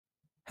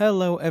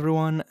Hello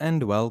everyone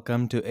and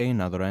welcome to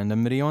another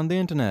random video on the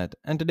internet.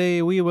 And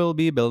today we will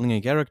be building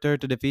a character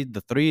to defeat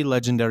the three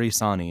legendary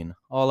Sannin,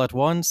 all at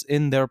once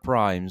in their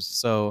primes.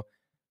 So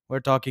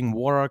we're talking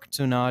War Arc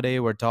Tsunade,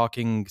 we're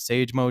talking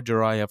Sage Mode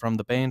Jiraiya from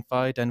the Pain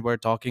Fight, and we're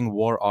talking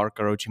War Arc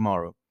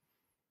Orochimaru.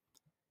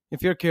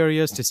 If you're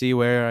curious to see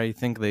where I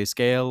think they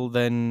scale,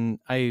 then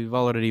I've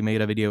already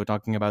made a video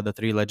talking about the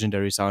three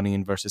legendary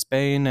Sannin versus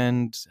Pain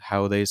and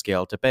how they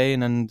scale to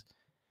Pain, and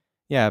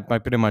yeah, I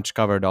pretty much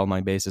covered all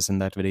my bases in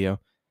that video.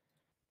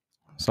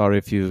 Sorry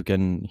if you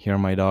can hear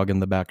my dog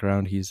in the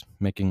background. He's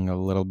making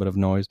a little bit of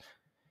noise.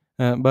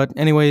 But,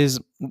 anyways,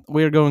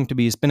 we're going to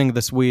be spinning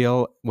this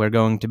wheel. We're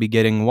going to be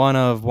getting one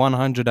of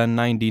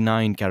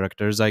 199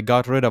 characters. I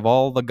got rid of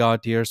all the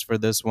god tiers for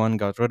this one,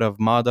 got rid of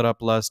Madara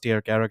plus tier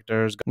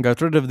characters,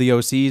 got rid of the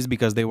OCs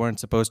because they weren't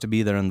supposed to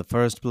be there in the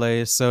first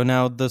place. So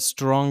now the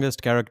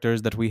strongest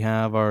characters that we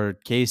have are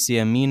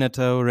KCM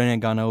Minato,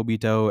 Rinnegan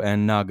Obito,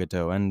 and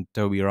Nagato, and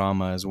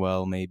Tobirama as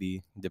well,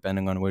 maybe,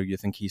 depending on where you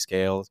think he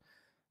scales.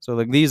 So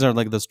these are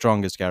the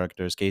strongest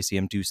characters,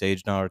 KCM2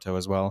 Sage Naruto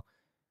as well.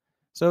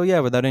 So yeah,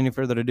 without any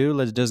further ado,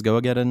 let's just go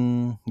ahead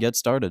and get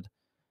started.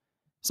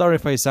 Sorry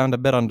if I sound a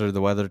bit under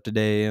the weather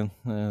today,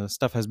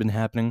 stuff has been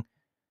happening.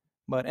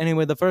 But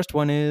anyway, the first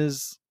one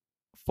is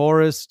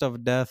Forest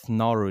of Death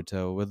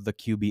Naruto with the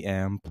QB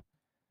amp.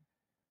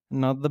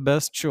 Not the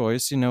best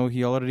choice,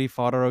 he already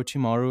fought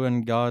Orochimaru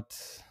and got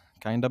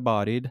kinda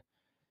bodied.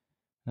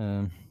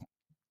 Um,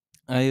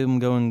 I am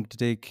going to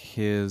take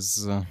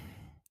his...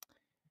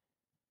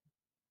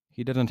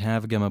 he didn't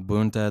have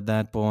Gamabunta at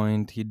that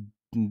point.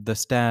 The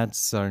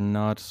stats are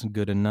not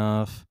good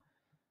enough.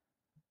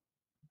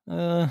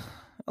 Uh,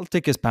 I'll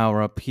take his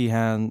power up. He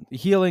had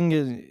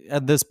healing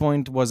at this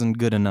point wasn't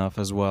good enough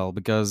as well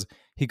because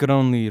he could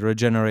only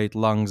regenerate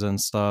lungs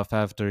and stuff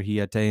after he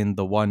attained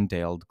the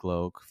one-tailed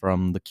cloak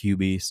from the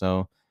QB.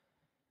 So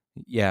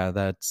yeah,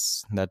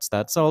 that's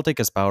that. So I'll take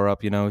his power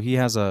up. He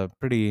has a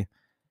pretty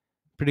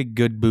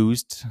good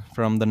boost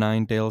from the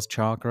Nine Tails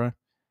chakra.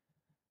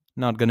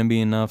 Not gonna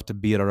be enough to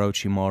beat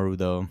Orochimaru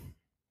though.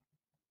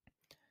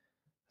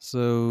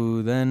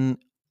 So then,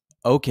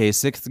 okay,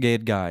 sixth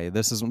gate guy.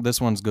 This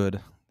one's good.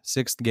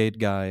 Sixth gate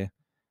guy.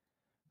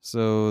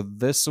 So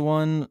this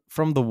one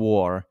from the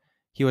war,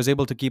 he was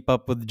able to keep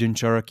up with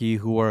Jinchuriki,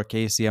 who were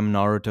KCM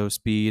Naruto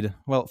speed.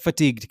 Well,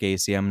 fatigued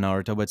KCM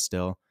Naruto, but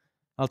still,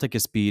 I'll take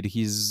his speed.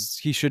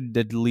 He should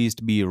at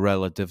least be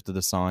relative to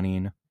the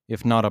Sannin,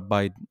 if not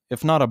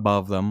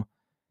above them.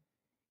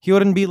 He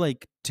wouldn't be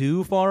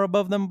too far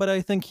above them, but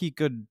I think he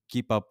could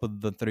keep up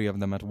with the three of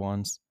them at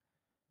once.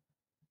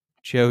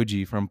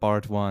 Choji from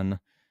part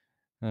one.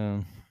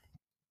 Um,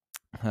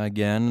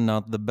 Again,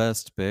 not the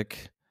best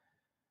pick.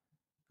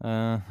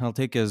 I'll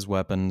take his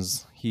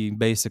weapons. He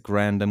basic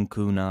random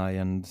kunai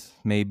and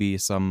maybe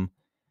some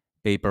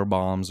paper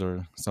bombs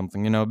or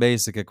something.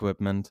 Basic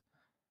equipment.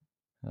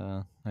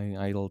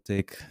 I'll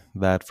take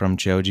that from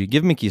Choji.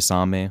 Give me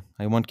Kisame.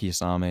 I want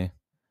Kisame.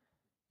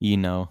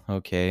 Ino,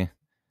 okay.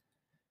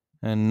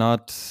 And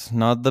not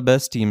the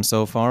best team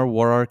so far.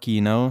 War Arc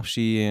Ino.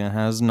 She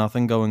has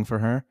nothing going for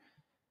her.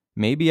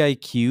 Maybe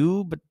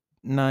IQ, but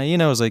nah,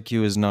 Ino's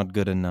IQ is not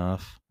good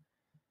enough.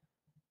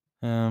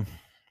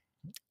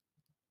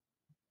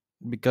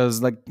 Because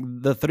the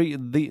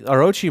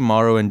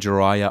Orochimaru and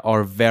Jiraiya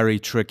are very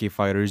tricky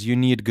fighters. You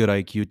need good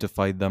IQ to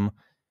fight them.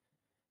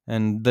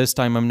 And this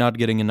time I'm not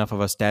getting enough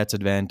of a stats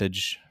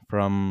advantage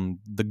from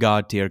the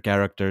god tier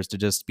characters to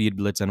just speed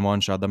blitz and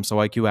one shot them, so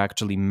IQ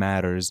actually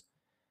matters.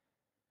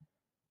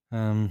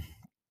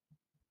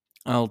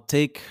 I'll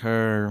take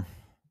her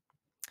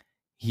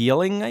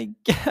healing, I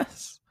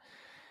guess.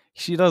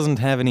 She doesn't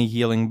have any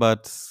healing,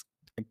 but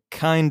I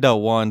kinda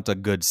want a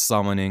good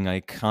summoning. I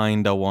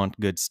kinda want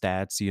good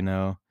stats.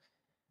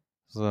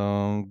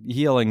 So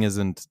healing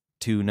isn't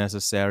too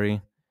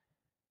necessary.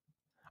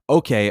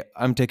 Okay,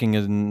 I'm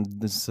taking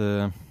this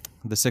the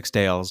Six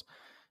Tails.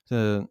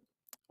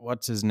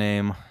 What's his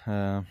name?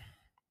 Come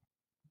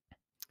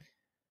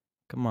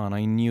on,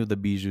 I knew the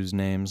Biju's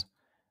names.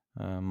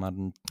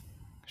 Shikaku,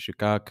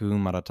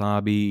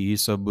 Maratabi,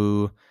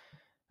 Isobu,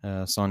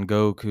 Son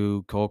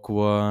Goku,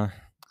 Kokua,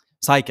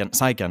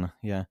 Saiken.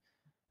 Yeah.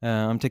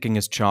 I'm taking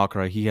his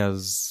chakra. He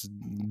has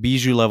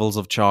Biju levels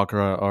of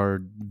chakra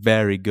are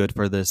very good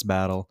for this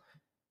battle.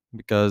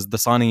 Because the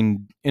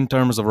Sannin, in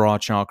terms of raw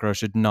chakra,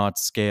 should not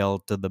scale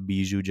to the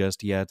Biju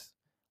just yet.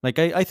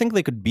 I think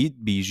they could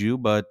beat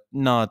Biju, but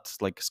not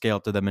scale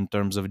to them in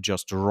terms of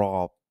just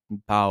raw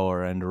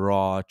power and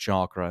raw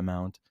chakra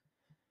amount.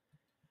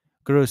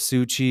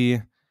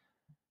 Kurosuchi,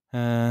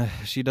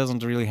 she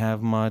doesn't really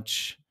have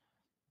much.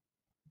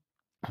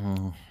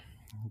 Her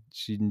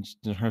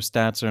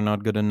stats are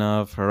not good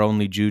enough. Her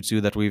only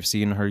jutsu that we've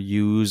seen her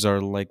use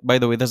are by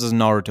the way, this is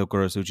Naruto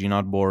Kurosuchi,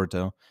 not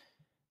Boruto.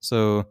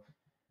 So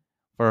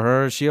for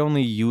her, she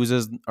only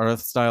uses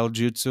Earth style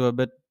jutsu a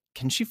bit.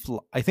 Can she fly?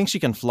 I think she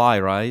can fly,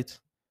 right?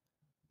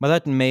 But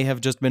that may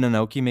have just been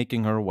Inoki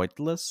making her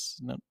weightless.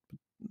 No,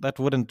 that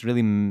wouldn't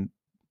really.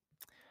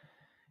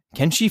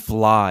 Can she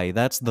fly?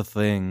 That's the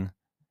thing.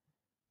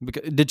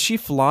 Did she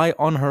fly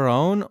on her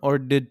own, or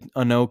did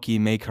Anoki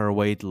make her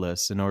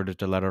weightless in order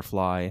to let her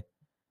fly?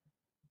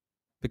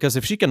 Because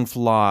if she can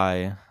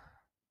fly,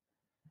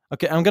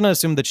 okay, I'm gonna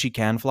assume that she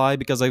can fly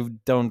because I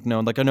don't know.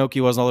 Like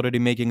Anoki was already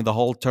making the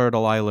whole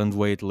Turtle Island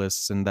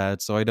weightless in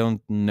that, so I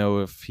don't know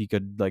if he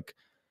could like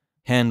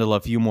handle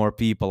a few more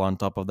people on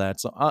top of that.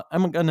 So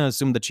I'm gonna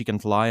assume that she can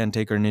fly and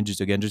take her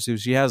ninjutsu genjutsu.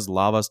 She has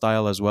lava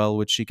style as well,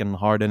 which she can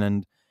harden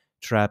and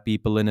trap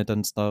people in it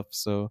and stuff.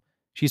 So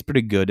she's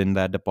pretty good in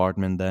that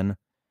department. Then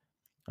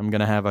I'm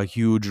gonna have a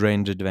huge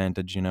range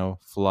advantage.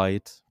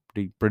 Flight,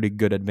 pretty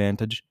good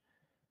advantage.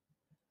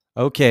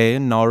 Okay,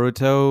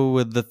 Naruto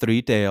with the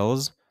three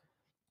tails.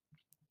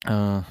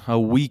 A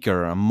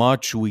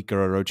much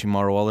weaker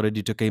Orochimaru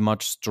already took a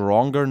much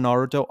stronger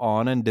Naruto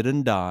on and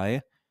didn't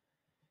die.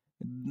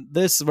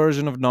 This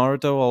version of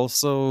Naruto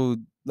also,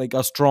 like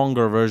a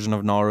stronger version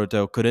of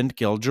Naruto, couldn't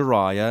kill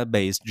Jiraiya,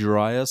 base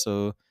Jiraiya,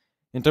 so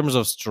in terms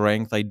of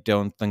strength, I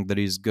don't think that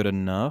he's good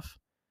enough.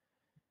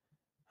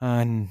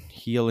 And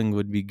healing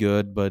would be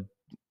good, but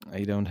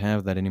I don't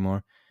have that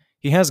anymore.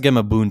 He has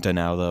Gamabunta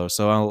now, though,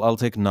 so I'll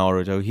take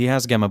Naruto. He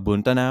has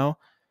Gamabunta now,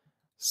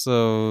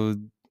 so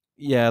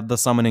yeah, the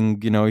summoning,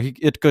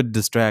 it could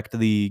distract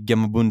the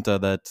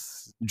Gamabunta that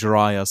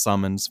Jiraiya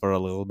summons for a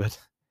little bit.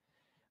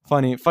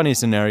 Funny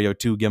scenario.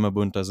 Two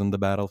Gamabuntas in the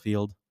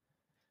battlefield.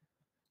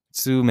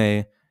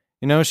 Tsume,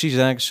 she's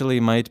actually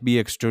might be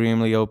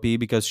extremely OP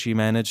because she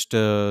managed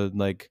to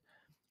like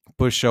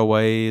push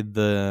away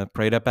the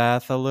Preda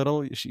path a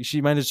little.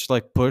 She managed to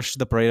like push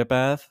the Preda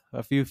path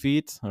a few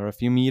feet or a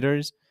few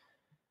meters.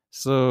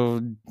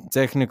 So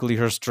technically,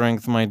 her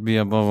strength might be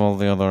above all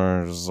the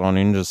others.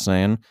 On just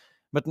saying.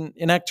 But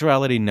in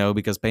actuality, no,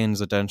 because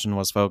Payne's attention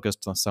was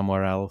focused on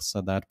somewhere else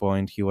at that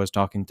point. He was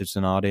talking to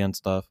Tsunade and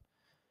stuff.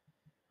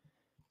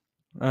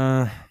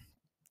 Uh,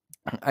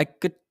 I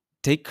could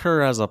take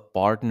her as a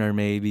partner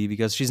maybe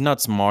because she's not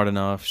smart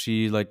enough.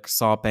 She like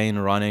saw Pain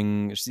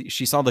running.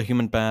 She saw the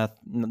human path,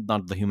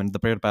 not the human, the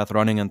prayer path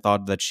running and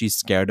thought that she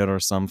scared it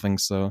or something.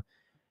 So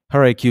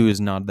her IQ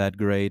is not that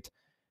great.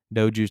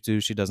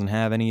 Dojutsu, she doesn't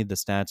have any. The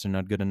stats are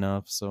not good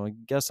enough. So I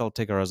guess I'll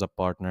take her as a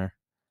partner.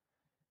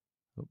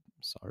 Oh,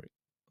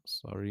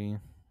 sorry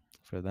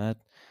for that.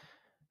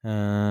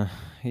 Uh,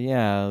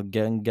 yeah,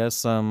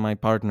 guess my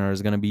partner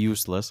is gonna be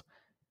useless.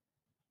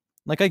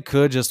 Like I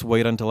could just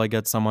wait until I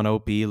get someone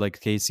OP like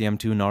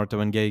KCM2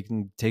 Naruto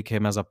and take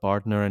him as a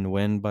partner and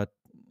win, but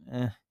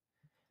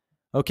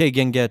okay,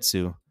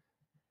 Gengetsu.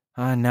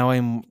 Now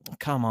I'm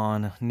come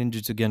on,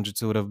 Ninjutsu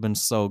Genjutsu would have been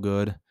so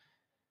good.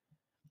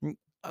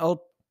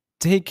 I'll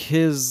take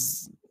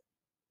his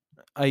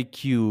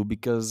IQ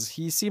because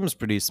he seems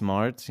pretty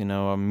smart,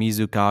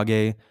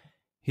 Mizukage.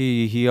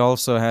 He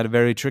also had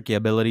very tricky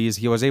abilities.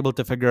 He was able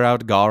to figure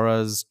out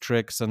Gaara's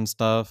tricks and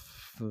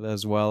stuff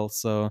as well,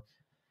 so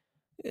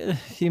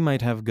he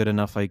might have good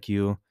enough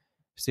IQ.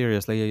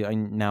 Seriously,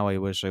 now I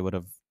wish I would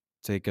have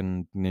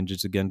taken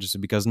Ninjutsu Genjutsu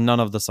because none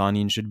of the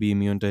Sannin should be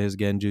immune to his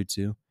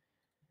Genjutsu.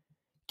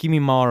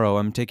 Kimimaro,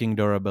 I'm taking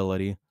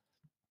durability.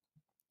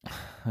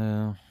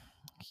 Uh,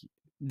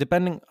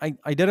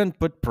 I didn't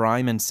put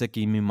Prime and Sick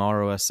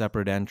Kimimaro as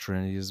separate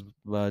entries,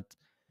 but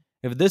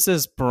if this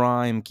is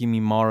Prime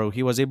Kimimaro,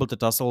 he was able to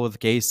tussle with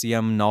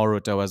KCM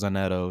Naruto as an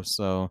Edo,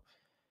 so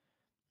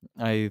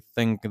I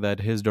think that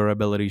his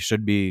durability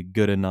should be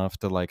good enough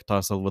to like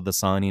tussle with the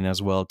Sannin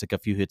as well, take a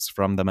few hits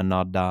from them and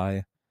not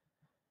die.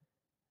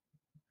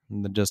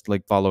 Just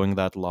like following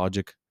that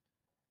logic.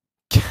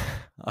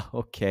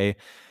 Okay.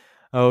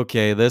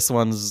 Okay, this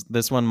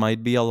one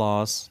might be a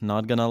loss,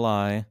 not gonna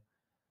lie.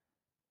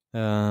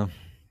 Uh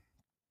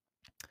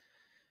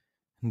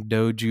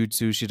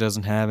Dojutsu, she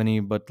doesn't have any,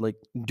 but like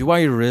do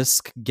I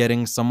risk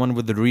getting someone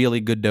with really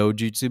good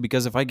dojutsu?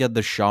 Because if I get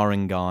the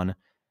Sharingan,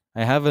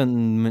 I have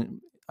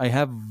an I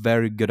have a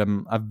very good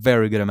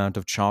amount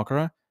of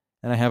chakra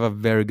and I have a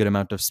very good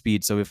amount of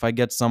speed. So if I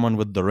get someone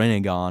with the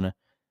Rinnegan,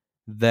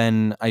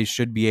 then I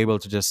should be able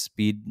to just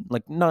speed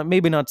like not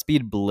maybe not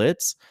speed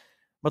blitz,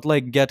 but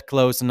like get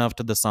close enough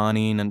to the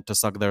Sanin and to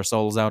suck their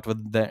souls out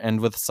with the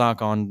and with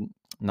Sakon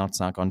not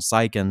Sakon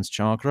Saiken's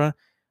chakra,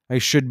 I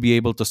should be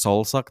able to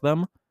soul suck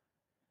them.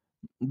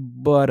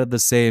 But at the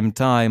same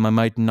time, I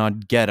might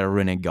not get a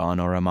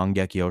Rinnegan or a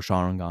Mangekyo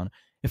Sharingan.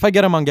 If I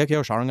get a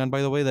Mangekyo Sharingan,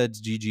 by the way, that's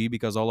GG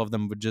because all of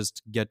them would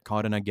just get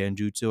caught in a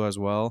Genjutsu as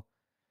well.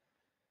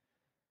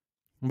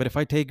 But if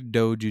I take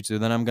Dojutsu,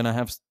 then I'm gonna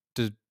have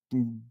to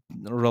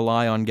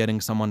rely on getting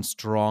someone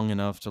strong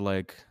enough to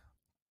like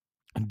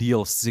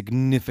deal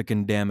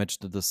significant damage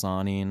to the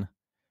Sanin.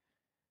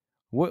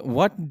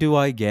 What do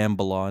I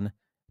gamble on?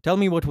 Tell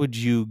me what would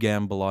you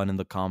gamble on in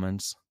the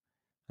comments.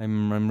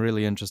 I'm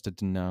really interested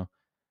to know.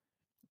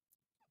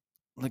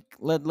 Like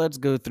let's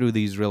go through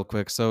these real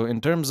quick. So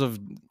in terms of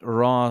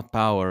raw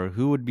power,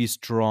 who would be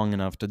strong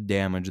enough to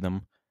damage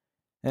them?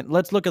 And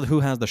let's look at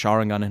who has the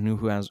Sharingan and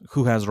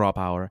who has raw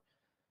power.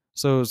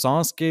 So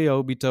Sasuke,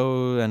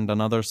 Obito, and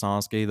another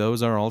Sasuke,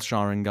 those are all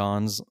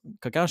Sharingans.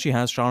 Kakashi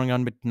has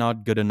Sharingan, but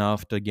not good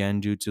enough to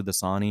Genjutsu the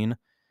Sanin.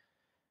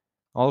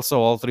 Also,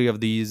 all three of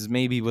these,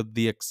 maybe with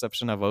the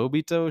exception of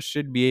Obito,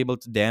 should be able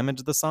to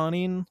damage the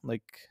Sannin.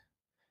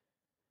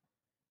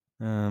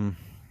 Um,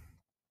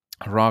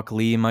 Rock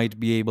Lee might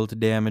be able to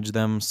damage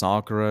them.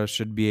 Sakura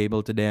should be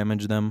able to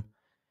damage them.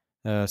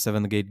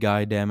 Seventh Gate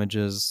Guy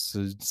damages.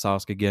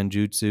 Sasuke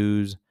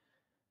Genjutsus.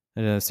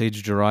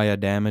 Sage Jiraiya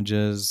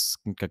damages.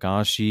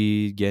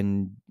 Kakashi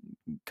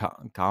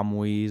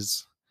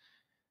Kamui's.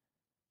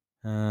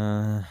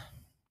 Uh,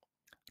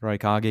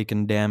 Raikage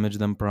can damage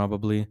them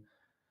probably.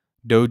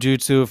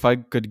 Dojutsu, if I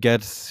could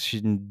get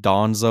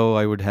Donzo,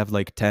 I would have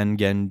like 10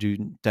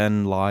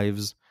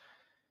 lives.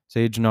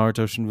 Sage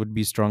Naruto would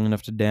be strong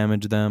enough to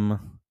damage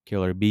them.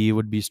 Killer B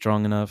would be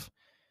strong enough.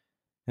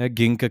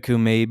 Ginkaku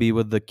maybe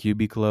with the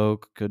QB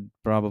cloak could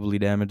probably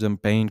damage them.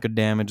 Pain could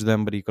damage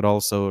them, but he could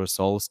also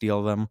soul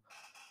steal them.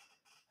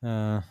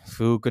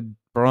 Fu could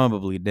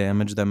probably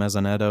damage them as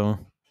an Edo.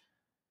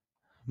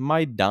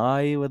 Might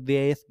die with the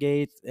eighth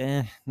gate.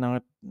 No,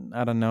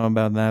 I don't know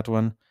about that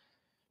one.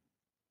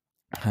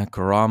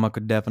 Kurama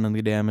could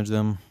definitely damage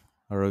them.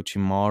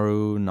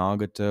 Orochimaru,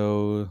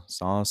 Nagato,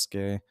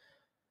 Sasuke.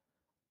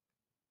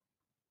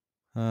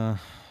 Uh,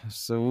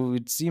 so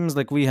it seems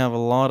like we have a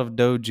lot of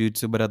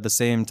dojutsu, but at the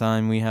same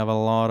time, we have a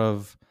lot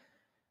of.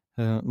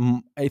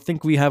 I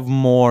think we have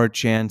more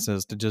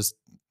chances to just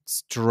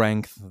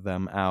strength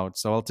them out.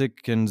 So I'll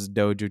take Kin's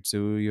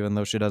dojutsu, even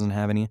though she doesn't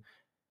have any.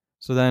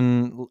 So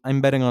then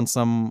I'm betting on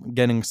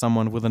getting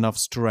someone with enough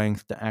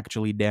strength to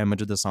actually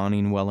damage the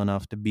Sannin well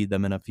enough to beat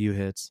them in a few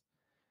hits.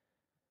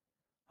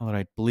 All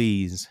right,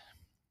 please,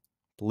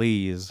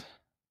 please.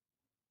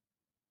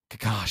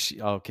 Gosh,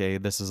 okay,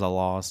 this is a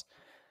loss.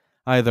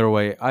 Either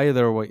way.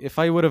 If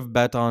I would have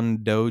bet on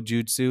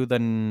Dojutsu,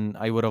 then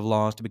I would have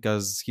lost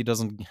because he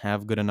doesn't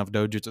have good enough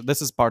Dojutsu.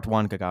 This is part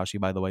one, Kakashi,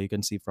 by the way. You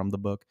can see from the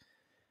book.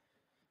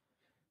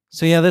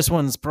 So yeah, this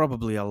one's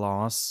probably a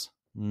loss.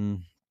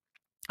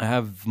 I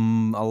have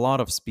a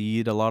lot of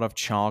speed, a lot of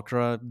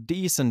chakra,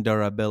 decent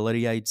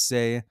durability, I'd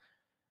say.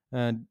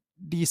 Uh,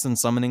 Decent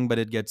summoning, but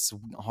it gets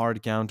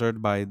hard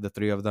countered by the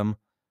three of them.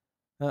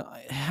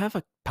 I have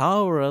a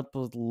power up,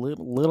 a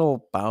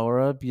little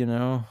power up,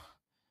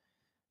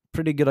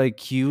 pretty good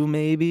IQ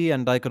maybe,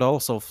 and I could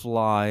also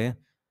fly.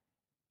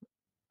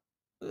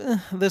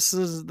 This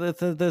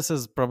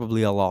is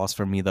probably a loss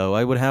for me though.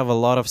 I would have a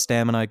lot of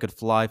stamina. I could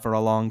fly for a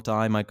long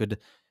time. I could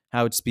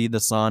outspeed the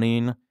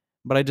Sannin,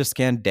 but I just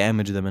can't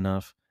damage them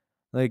enough.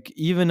 Like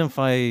even if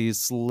I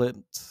slit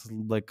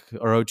like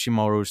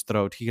Orochimaru's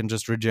throat, he can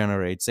just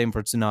regenerate. Same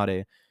for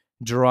Tsunade.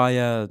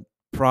 Jiraiya,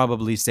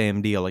 probably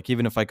same deal. Like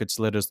even if I could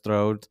slit his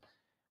throat,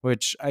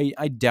 which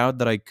I doubt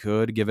that I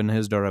could given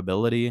his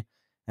durability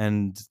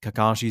and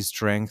Kakashi's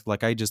strength.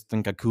 Like I just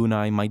think a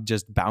kunai might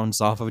just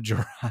bounce off of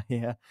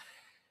Jiraiya.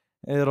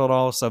 It'll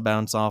also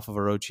bounce off of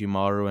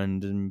Orochimaru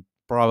and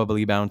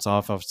probably bounce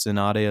off of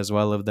Tsunade as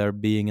well if they're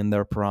being in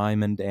their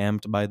prime and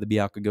amped by the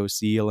Byakugo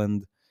seal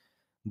and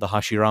the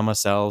Hashirama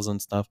cells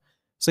and stuff.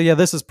 So yeah,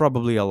 this is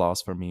probably a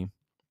loss for me.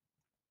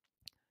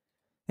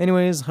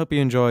 Anyways, hope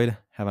you enjoyed.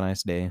 Have a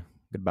nice day.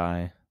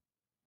 Goodbye.